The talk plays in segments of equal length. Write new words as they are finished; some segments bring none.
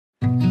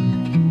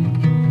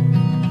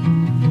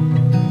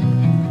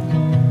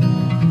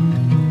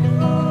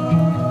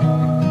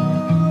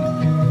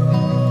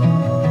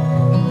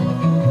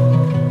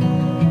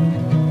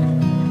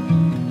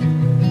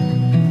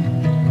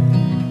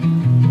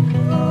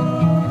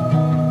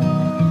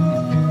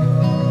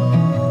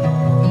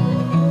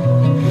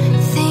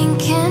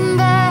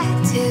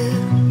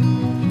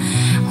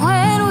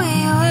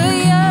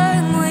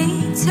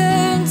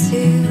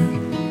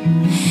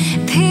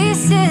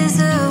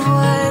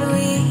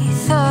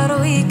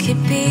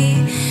could be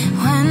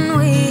when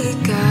we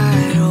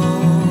got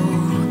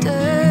older.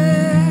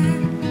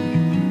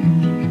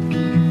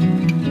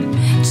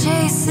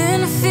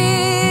 Chasing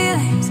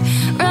feelings,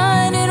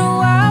 running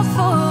wild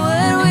for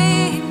what we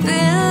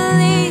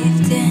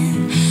believed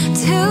in.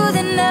 To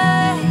the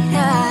night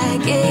I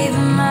gave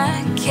my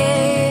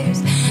cares,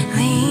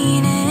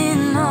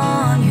 leaning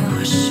on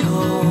your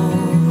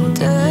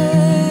shoulder.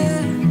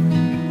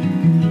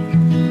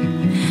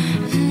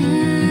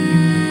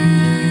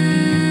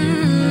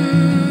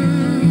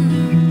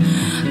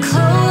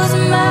 Close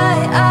my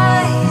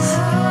eyes,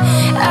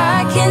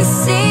 I can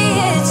see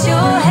it,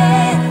 your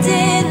hand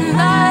in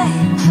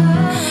mine.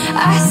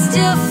 I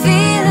still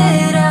feel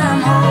it,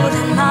 I'm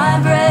holding my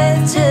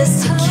breath just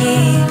to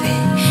keep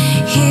it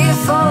here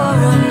for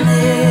a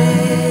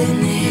minute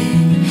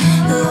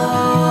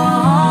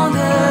longer.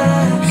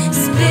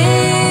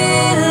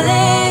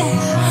 Spilling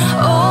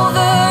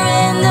over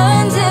and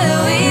under,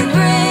 we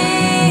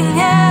bring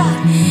out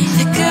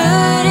the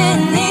good in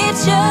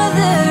each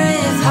other.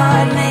 If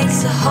heart makes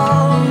a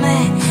whole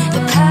man,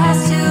 the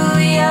past who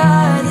we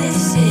are,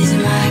 this is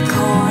my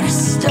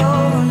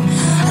cornerstone,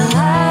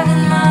 alive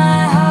in my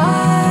heart.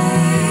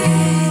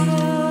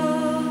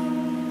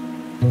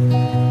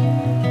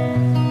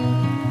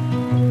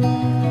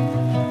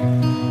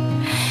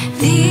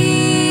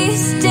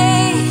 These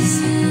days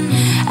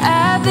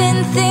I've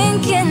been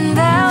thinking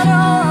about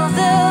all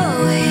the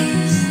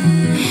ways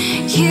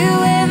you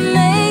have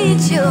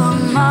made your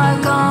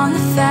mark on the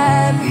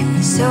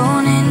fabric,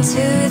 sewn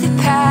into the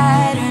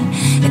pattern,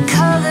 the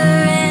color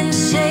and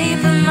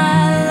shape of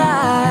my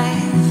life.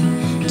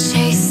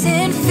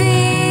 Chasing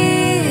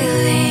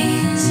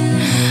feelings,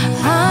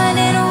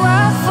 running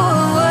wild for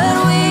what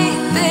we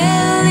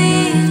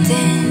believed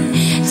in.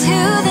 To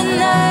the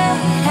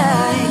night I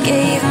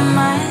gave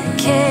my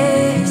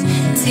cares,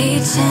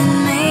 teaching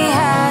me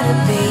how to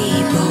be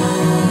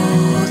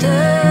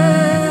bolder.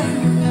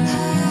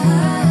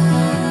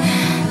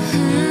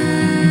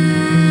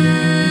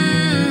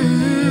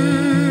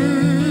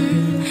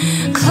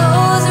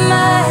 Close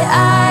my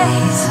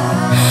eyes,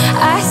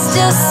 I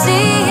still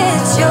see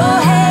it, your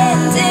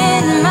hand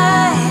in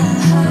mine.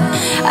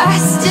 I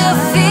still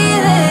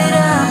feel it,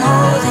 I'm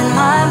holding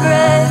my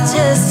breath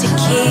just to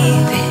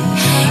keep it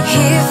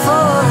here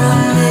for a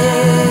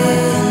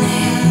minute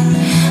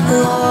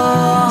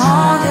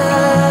longer.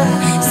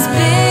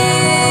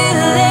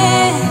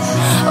 Spilling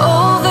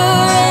over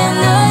and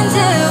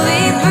under, we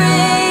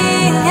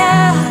bring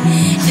out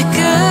the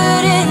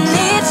good in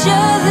each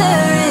other.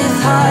 If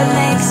heart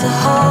makes a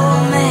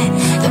whole man,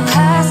 the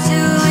past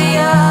who we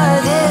are,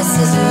 this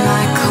is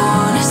my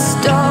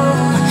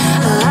cornerstone,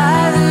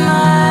 alive in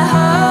my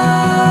heart.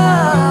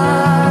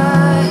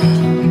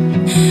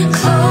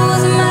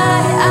 Close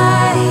my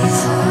eyes,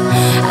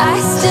 I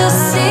still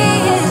see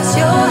it,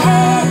 your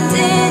hand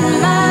in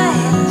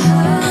mine.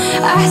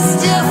 I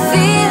still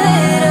feel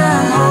it,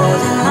 I'm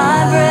holding my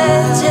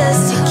breath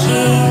just to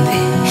keep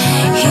it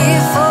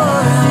here for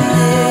a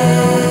minute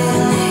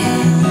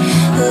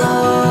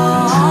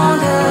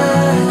longer.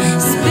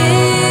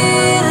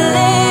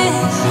 Spilling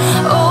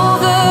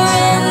over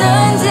and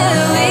under,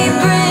 we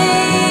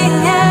bring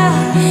out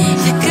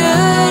the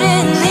good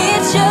in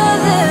each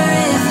other.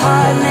 If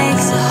heart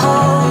makes a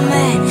whole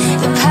man,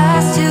 the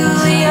past who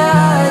we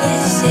are,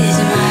 this is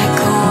my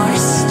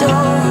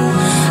cornerstone,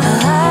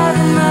 alive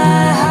in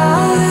my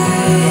heart.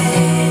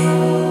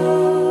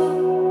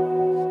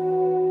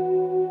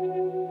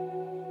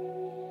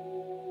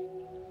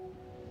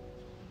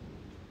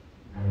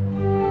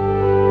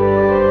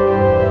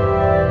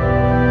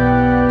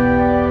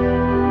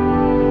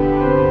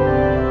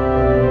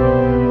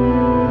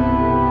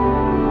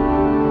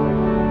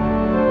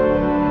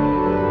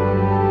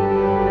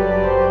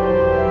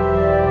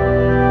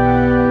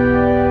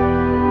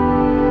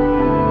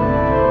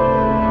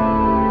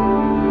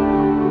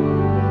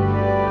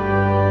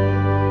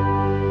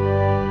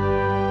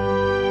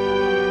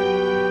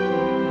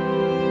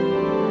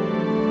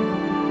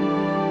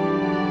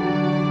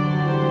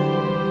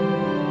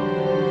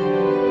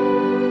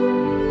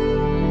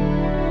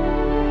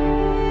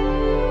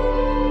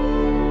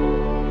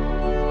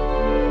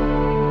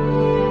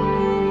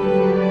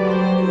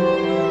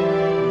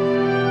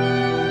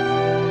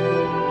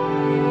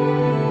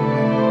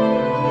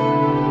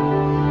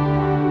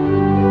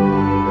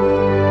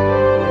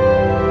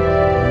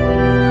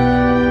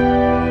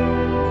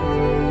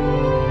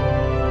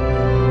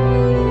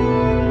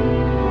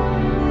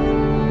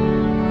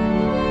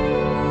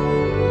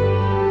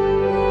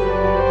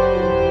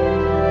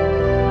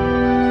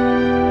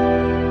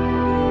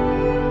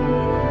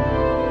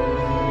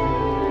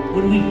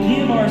 When we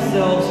give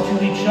ourselves to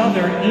each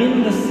other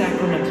in the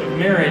sacrament of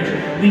marriage,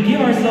 we give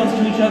ourselves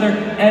to each other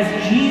as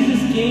Jesus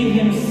gave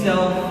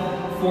himself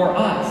for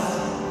us.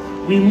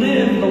 We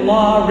live the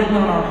law written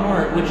on our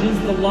heart, which is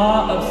the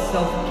law of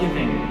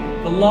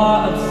self-giving, the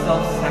law of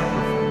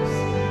self-sacrifice,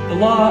 the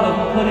law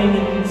of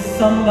putting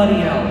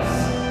somebody else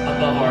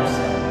above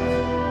ourselves.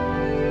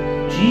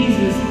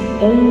 Jesus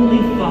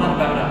only thought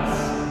about us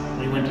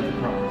when he went to the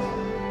cross.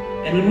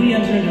 And when we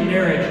enter into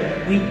marriage,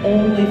 we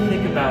only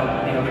think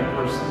about the other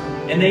person,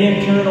 and they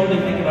in turn only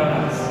think about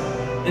us.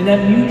 And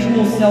that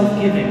mutual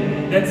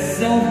self-giving, that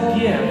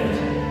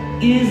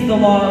self-gift, is the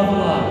law of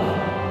love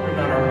written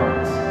on our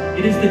hearts.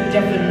 It is the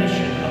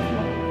definition of love.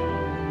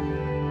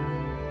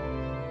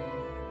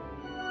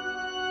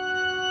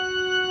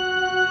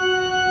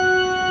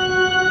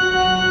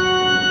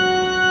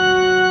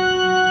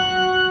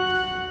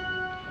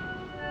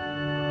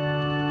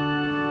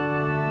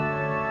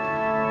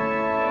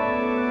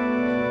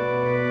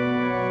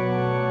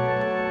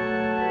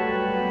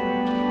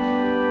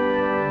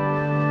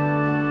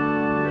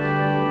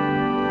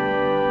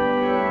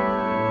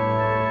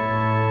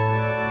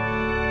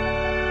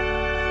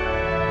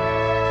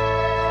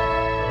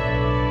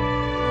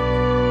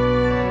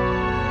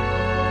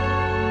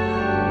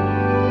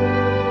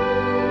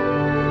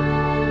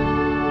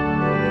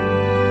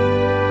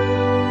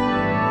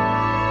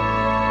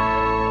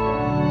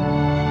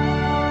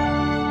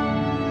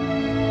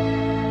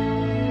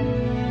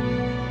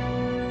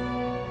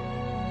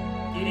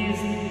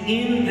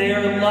 In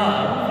their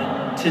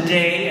love,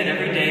 today and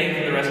every day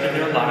for the rest of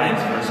their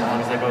lives, for as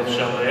long as they both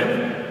shall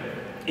live,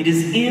 it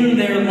is in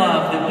their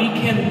love that we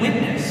can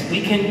witness,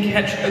 we can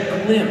catch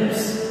a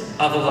glimpse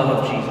of the love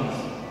of Jesus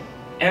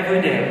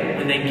every day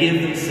when they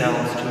give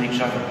themselves to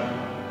each other.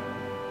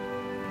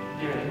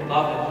 Dear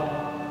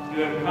beloved,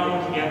 you have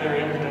come together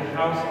into the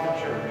house of the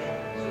church,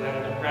 so that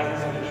in the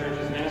presence of the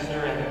church's minister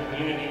and the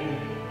community,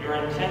 your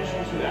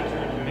intention to enter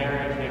into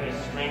marriage may be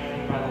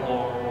strengthened by the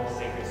Lord with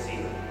sacred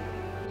seal.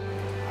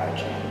 I,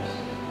 James,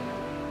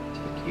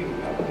 take you,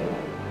 Abigail,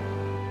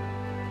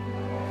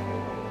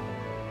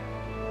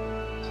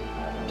 to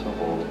have and to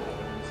hold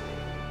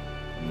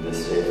from this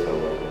day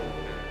forward,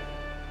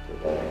 for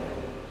better,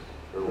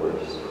 for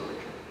worse,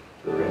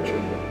 for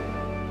richer,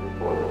 for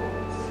poorer,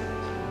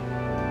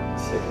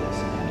 sickness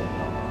and in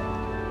health,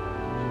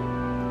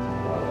 to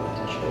love and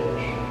to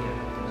cherish,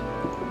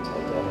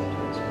 until death do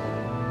us part.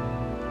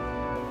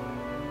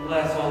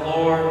 Bless, O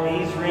Lord,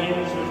 these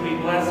rings which we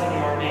bless in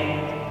your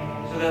name,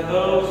 so that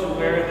those who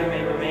wear them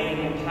may remain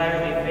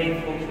entirely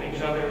faithful to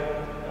each other,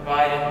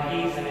 abide in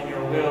peace and in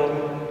your will,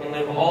 and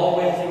live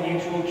always in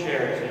mutual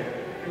charity,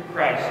 through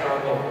Christ our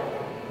Lord.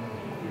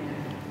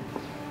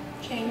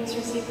 James,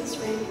 receive this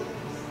ring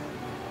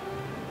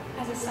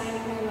as a sign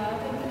of my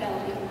love and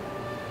fidelity.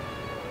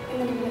 In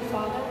the name of the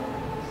Father,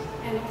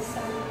 and of the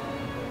Son,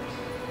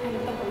 and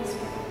of the Holy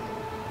Spirit.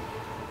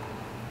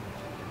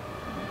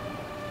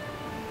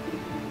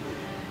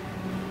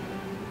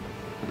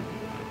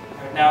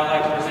 Now I'd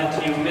like to present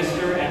to you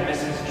Mr. and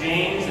Mrs.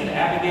 James and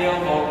Abigail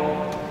Vogel.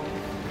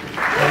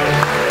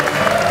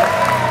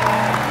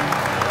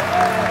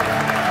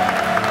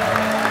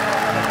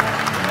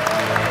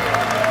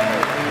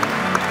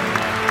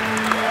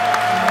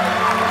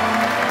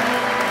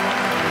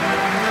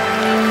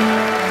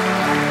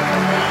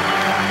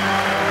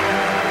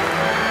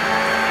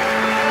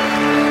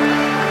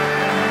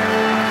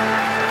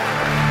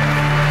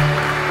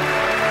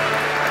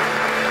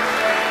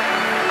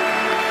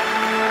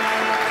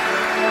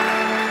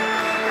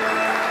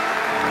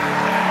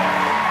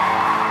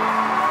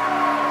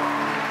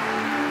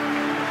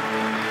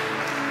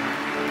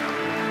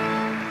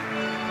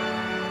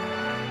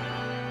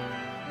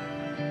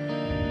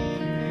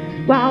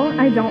 While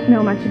I don't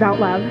know much about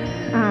love,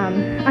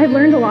 I've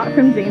learned a lot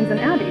from James and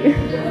Abby.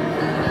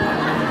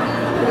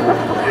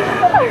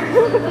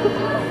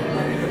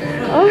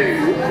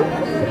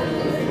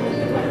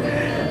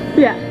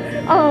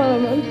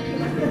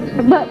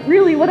 But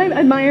really what I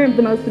admire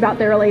the most about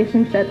their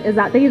relationship is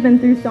that they've been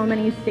through so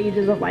many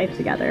stages of life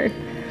together,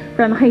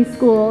 from high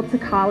school to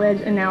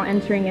college and now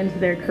entering into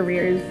their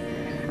careers.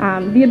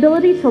 The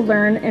ability to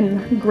learn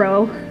and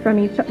grow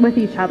with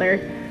each other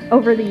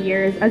over the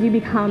years as you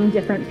become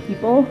different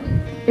people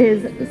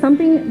is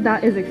something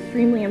that is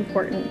extremely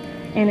important,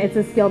 and it's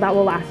a skill that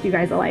will last you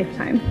guys a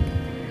lifetime.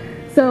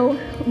 So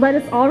let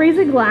us all raise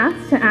a glass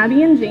to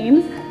Abby and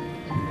James.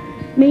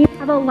 May you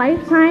have a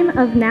lifetime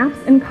of naps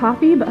and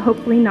coffee, but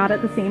hopefully not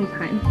at the same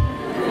time.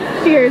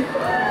 Cheers.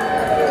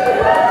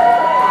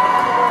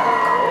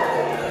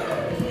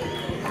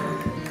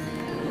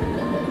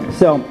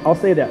 So I'll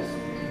say this.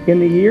 In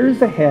the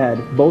years ahead,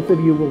 both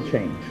of you will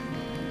change.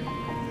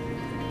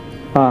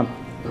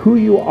 Who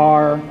you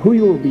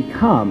will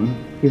become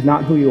is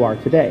not who you are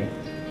today.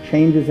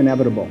 Change is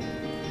inevitable.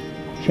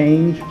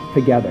 Change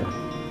together.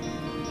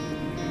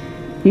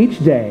 Each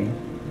day,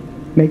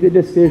 make the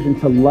decision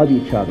to love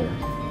each other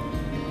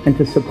and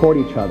to support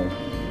each other.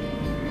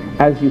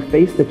 As you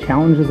face the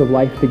challenges of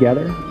life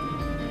together,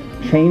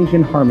 change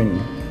in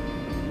harmony,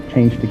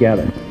 change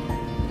together.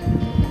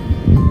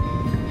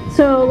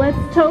 So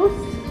let's toast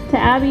to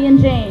Abby and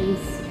James.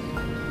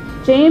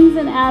 James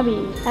and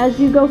Abby, as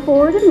you go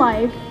forward in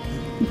life,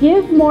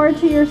 give more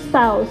to your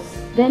spouse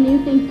than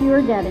you think you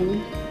are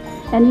getting,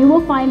 and you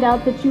will find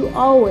out that you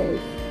always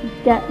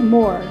get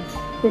more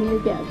than you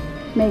give.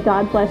 May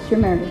God bless your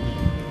marriage.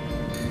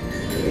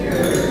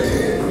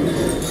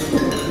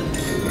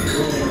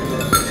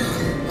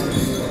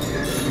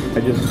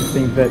 I just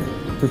think that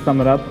to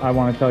sum it up, I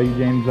want to tell you,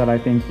 James, that I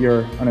think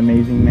you're an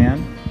amazing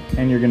man,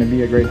 and you're going to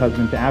be a great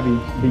husband to Abby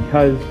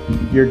because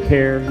your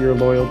care, your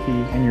loyalty,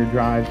 and your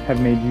drive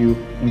have made you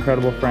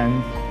incredible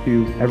friends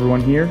to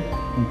everyone here,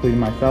 including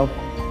myself,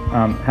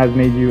 has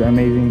made you an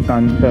amazing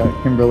son to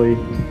Kimberly,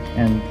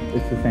 and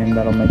it's the same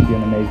that'll make you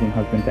an amazing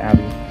husband to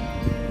Abby.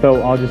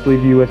 So I'll just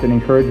leave you with an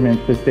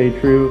encouragement to stay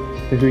true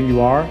to who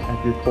you are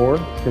at your core,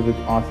 because it's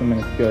awesome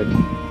and it's good.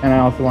 And I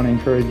also want to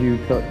encourage you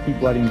to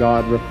keep letting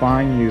God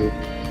refine you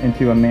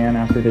into a man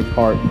after his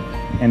heart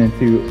and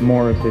into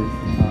more of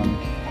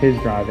his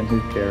drive and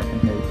his care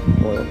and his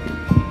loyalty.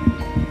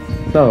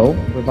 So,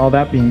 with all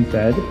that being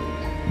said,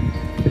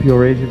 if you'll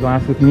raise your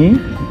glass with me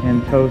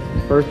and toast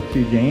first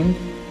to James,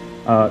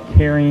 a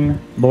caring,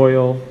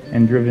 loyal,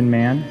 and driven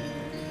man,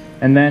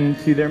 and then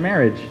to their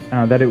marriage,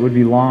 that it would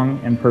be long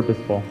and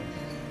purposeful.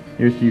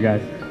 Here's to you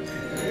guys.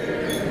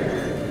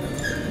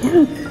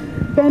 Yeah,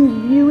 it's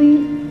been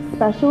really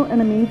special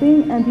and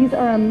amazing, and these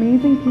are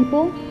amazing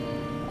people,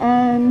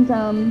 and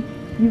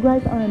you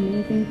guys are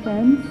amazing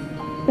friends.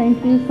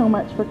 Thank you so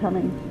much for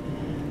coming.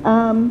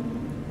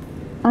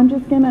 I'm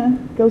just gonna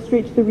go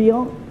straight to the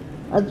reel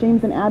of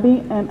James and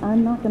Abby, and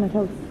I'm not gonna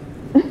toast.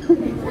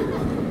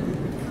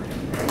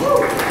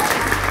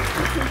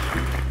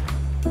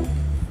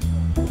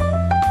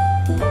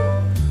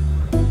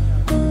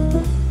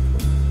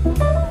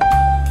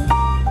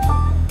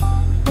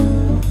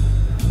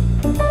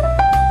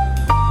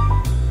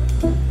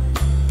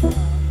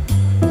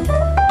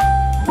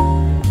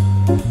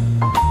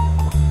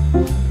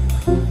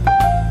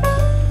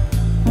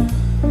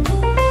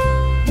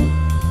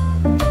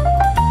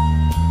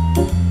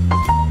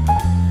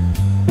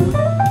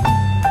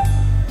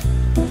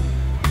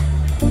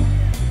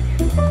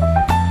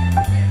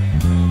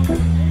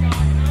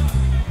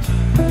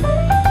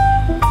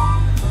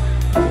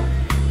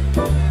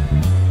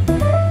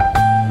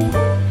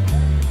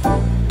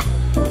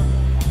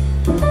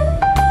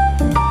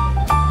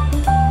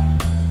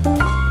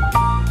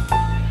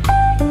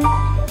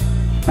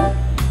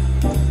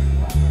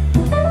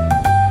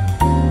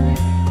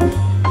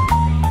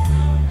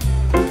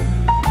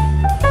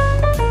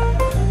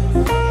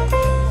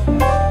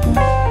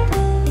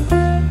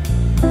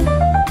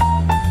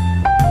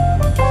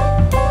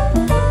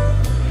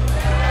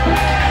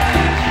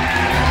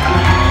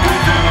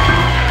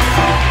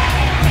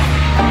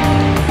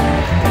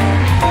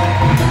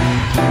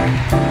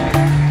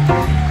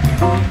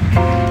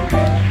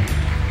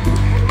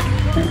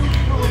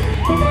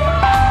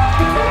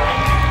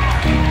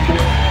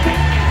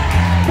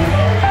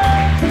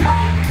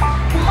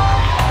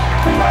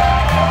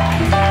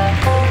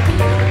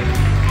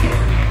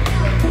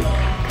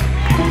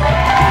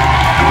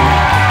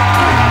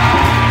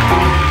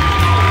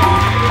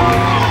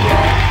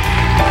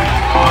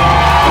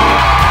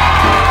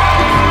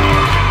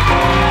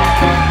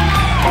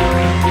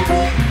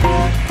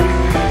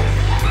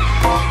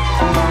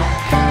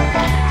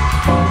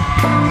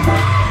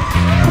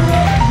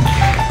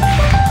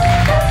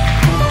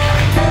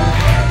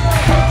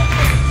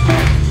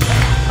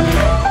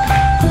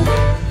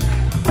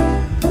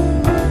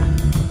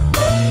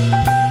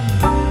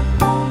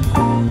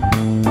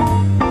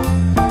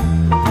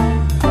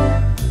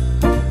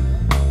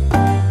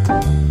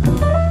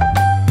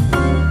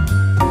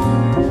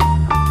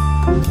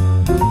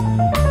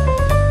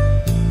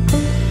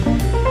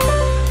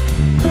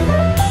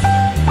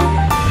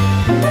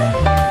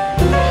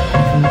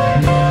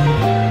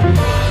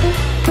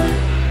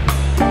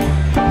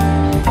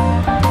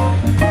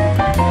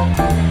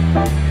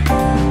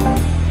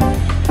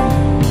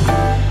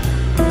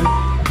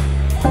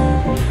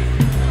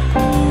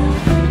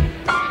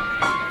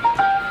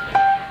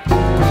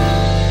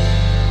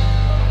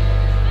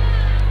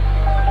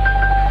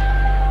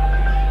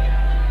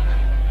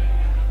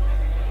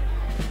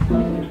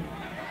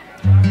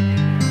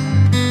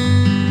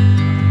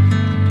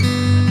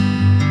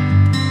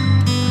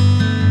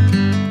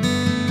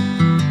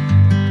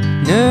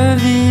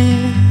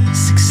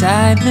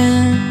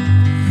 excitement,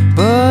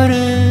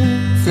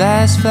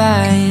 butterflies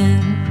flying.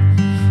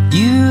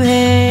 You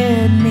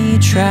had me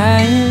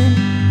trying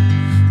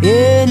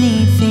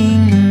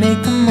anything to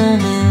make the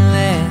moment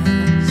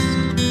last.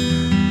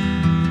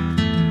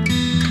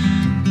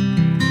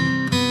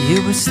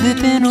 It was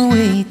slipping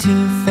away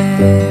too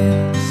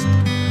fast.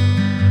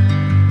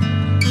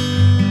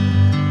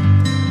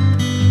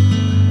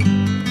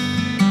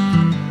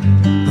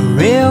 A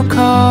rail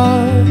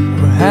car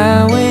or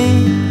highway,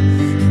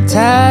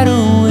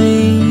 tidal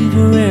wave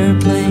or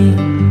airplane,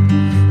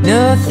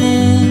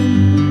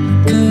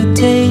 nothing could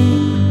take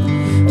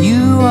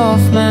you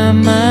off my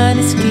mind.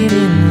 It's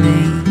getting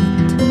late,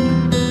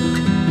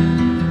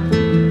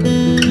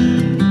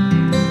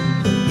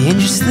 and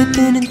you're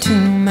slipping into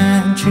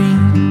my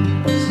dreams.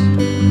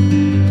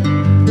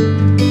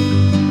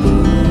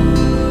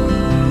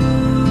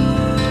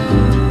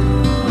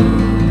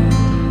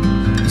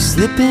 You're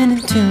slipping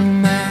into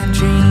my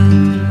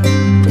dreams.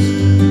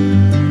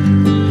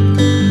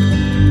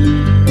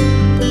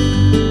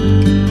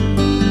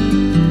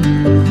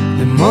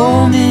 The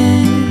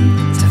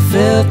moment I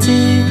felt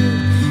it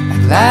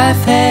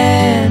life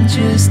had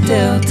just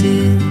dealt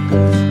it.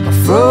 My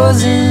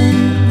frozen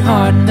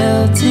heart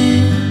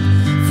melted,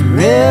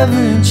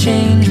 forever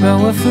changed by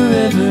what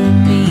forever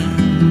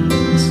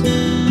means.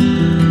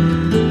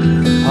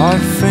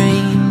 Hard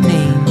frame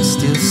names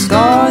still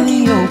scar the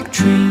oak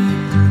tree.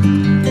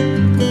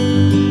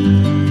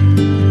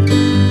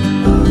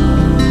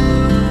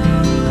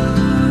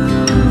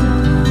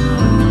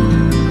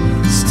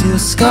 Still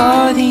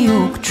scar the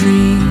oak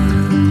tree.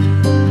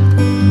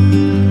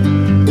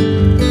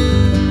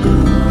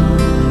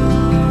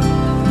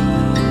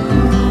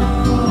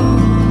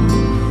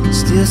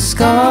 Still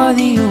scar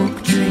the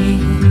oak tree.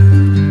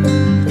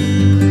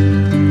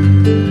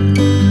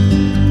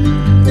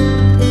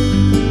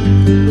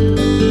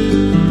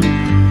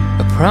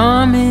 A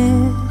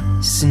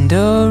promise and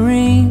a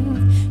ring,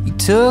 you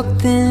took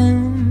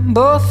them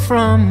both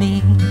from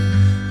me.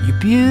 Your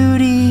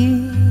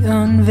beauty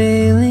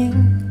unveiling,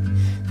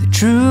 the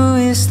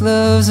truest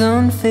love's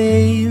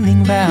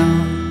unfailing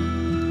vow.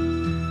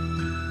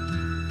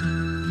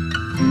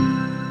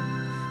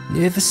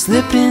 Never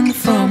slipping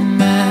from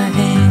my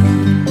hand.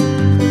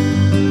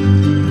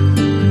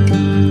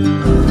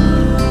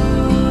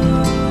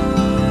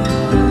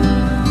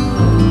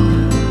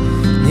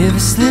 Never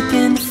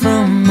slipping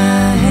from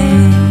my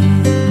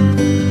hand.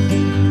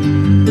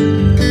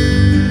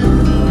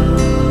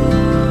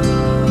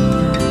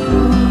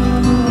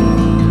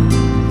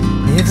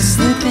 Never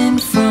slipping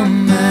from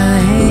my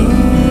hand.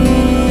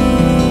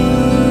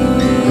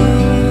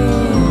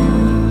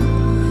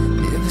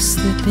 Never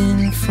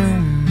slipping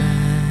from my hand.